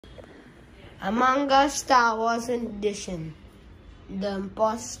Among Us Star Wars Edition. The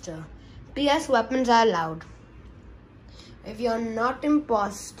imposter. PS weapons are allowed. If you're not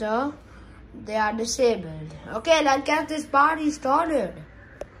imposter, they are disabled. Okay, let's get this party started.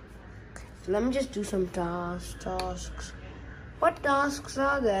 So let me just do some tasks. What tasks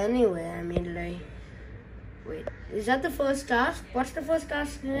are there anyway? I mean, like, wait, is that the first task? What's the first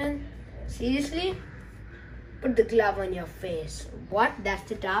task again? Seriously? Put the glove on your face. What? That's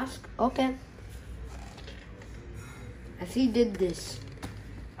the task? Okay. I see you did this.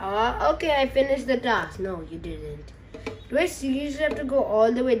 Okay, I finished the task. No, you didn't. Do I seriously have to go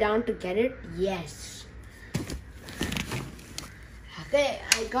all the way down to get it? Yes. Okay,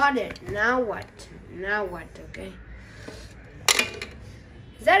 I got it. Now what? Now what? Okay.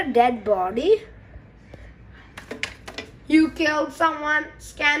 Is that a dead body? You killed someone.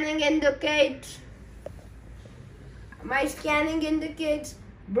 Scanning indicates. My scanning indicates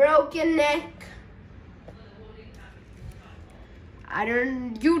broken neck.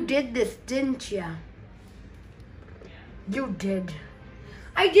 You did this, didn't you? You did.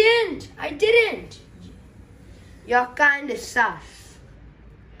 I didn't. You're kinda sus.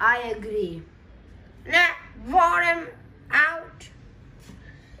 I agree. Let's vote him out.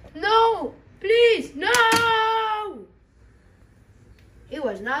 No, please, no! He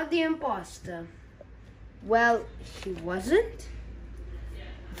was not the imposter. Well, he wasn't?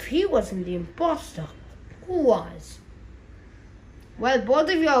 If he wasn't the imposter, who was? Well, both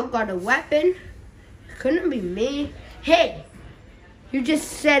of y'all got a weapon. It couldn't be me. Hey, you just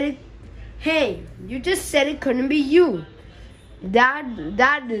said it. Hey, you just said it couldn't be you.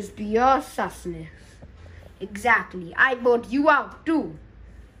 That is pure susness. Exactly. I vote you out too.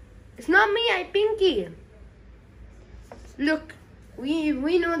 It's not me, I Pinky. Look, we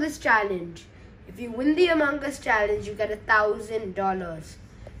know this challenge. If you win the Among Us challenge, you get $1,000.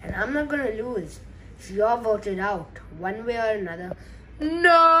 And I'm not gonna lose. So you're voted out, one way or another.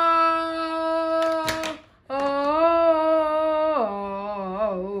 No! Oh.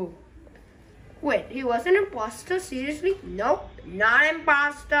 Wait, he was an imposter? Seriously? Nope, not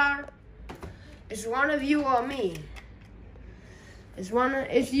imposter. It's one of you or me. It's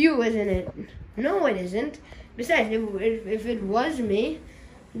you, isn't it? No, it isn't. Besides, if it was me,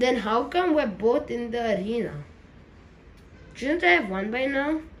 then how come we're both in the arena? Shouldn't I have won by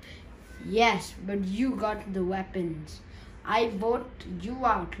now? Yes, but you got the weapons. I vote you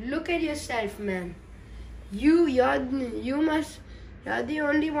out. Look at yourself, man. You're the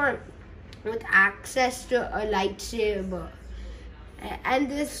only one with access to a lightsaber. And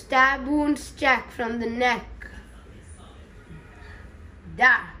this stab wounds check from the neck.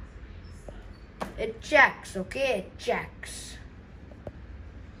 It checks, okay? It checks.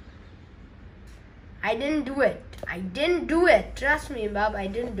 I didn't do it. Trust me, Bob, I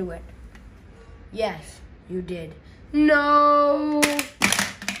didn't do it. Yes, you did. No!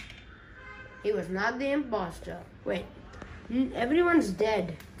 He was not the imposter. Wait, everyone's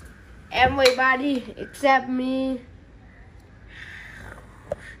dead. Everybody except me.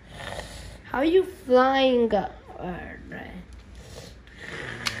 How are you flying?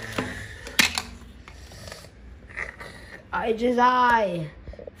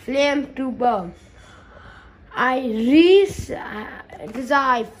 Flame trooper.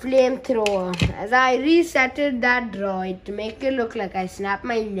 Flamethrower. As I resetted that droid to make it look like I snapped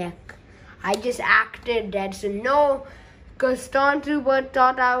my neck, I just acted dead. So no, because Stormtrooper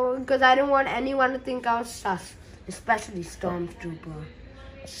thought because I didn't want anyone to think I was sus, especially Stormtrooper.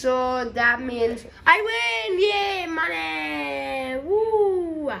 So that means I win! Yay, money!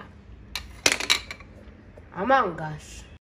 Woo! Among Us.